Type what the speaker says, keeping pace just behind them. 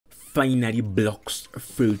Finally, Blox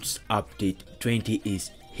Fruits Update 20 is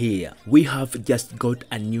here. We have just got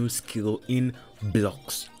a new skill in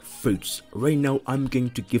Blox Fruits. Right now, I'm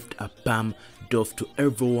going to gift a palm dove to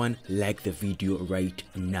everyone. Like the video right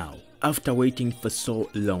now. After waiting for so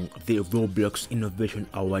long, the Roblox Innovation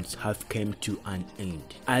Awards have come to an end.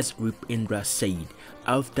 As Rip Indra said,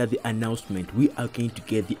 after the announcement, we are going to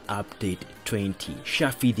get the update 20.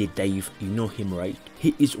 Shafi the Dive, you know him, right?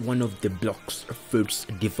 He is one of the Blox Fruits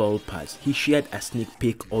developers. He shared a sneak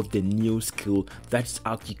peek of the new skill that's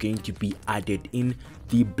actually going to be added in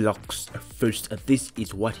the Blox Fruits. This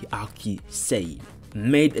is what he actually said.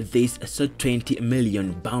 Made this so 20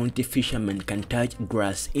 million bounty fishermen can touch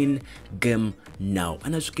grass in game now.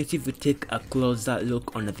 And as you can see, if you take a closer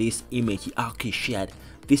look on this image he actually shared,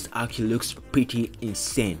 this actually looks pretty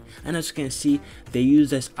insane. And as you can see, the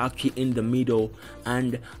user's actually in the middle,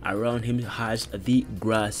 and around him has the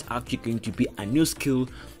grass. Actually going to be a new skill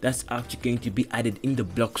that's actually going to be added in the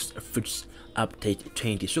Blox Fruits update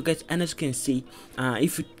 20. So guys, and as you can see,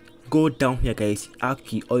 if you go down here guys,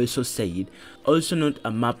 actually also said, also not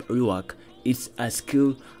a map rework, it's a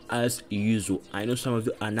skill as usual. I know some of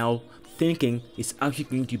you are now thinking it's actually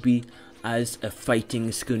going to be as a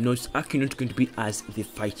fighting skill. No, it's actually not going to be as the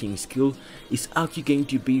fighting skill. It's actually going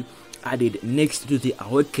to be added next to the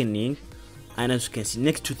awakening, and as you can see,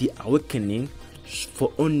 next to the awakening,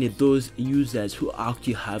 for only those users who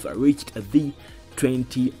actually have reached the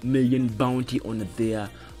 20 million bounty on their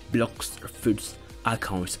Blox Fruits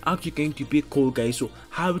accounts. Actually going to be cool guys. So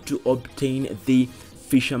how to obtain the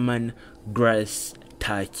fisherman grass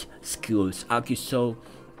touch skills,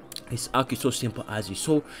 it's actually so simple as you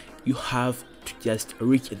saw. You have to just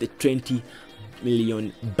reach the 20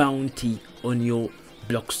 million bounty on your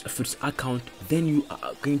Blox Fruits account, then you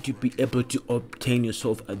are going to be able to obtain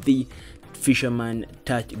yourself the fisherman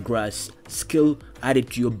touch grass skill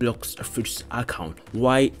added to your Blox Fruits account.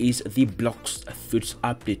 Why is the Blox Fruits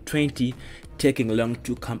update 20 taking long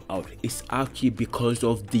to come out? It's actually because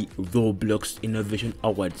of the Roblox Innovation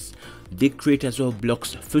Awards. The creators of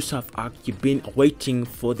Blox Fruits have actually been waiting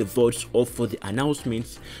for the votes or for the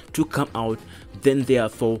announcements to come out, then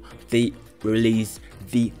therefore they release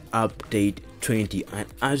the update 20. And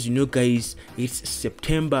as you know guys, it's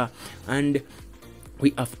September and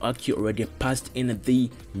we have actually already passed in the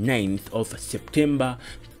 9th of September.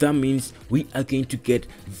 That means we are going to get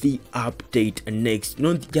the update next.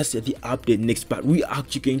 Not just the update next, but we are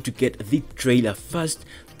actually going to get the trailer first,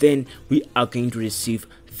 then we are going to receive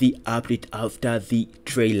the update after the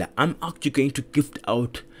trailer. I'm actually going to gift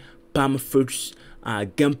out palm fruits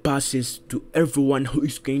game passes to everyone who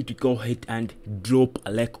is going to go ahead and drop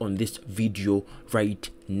a like on this video right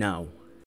now.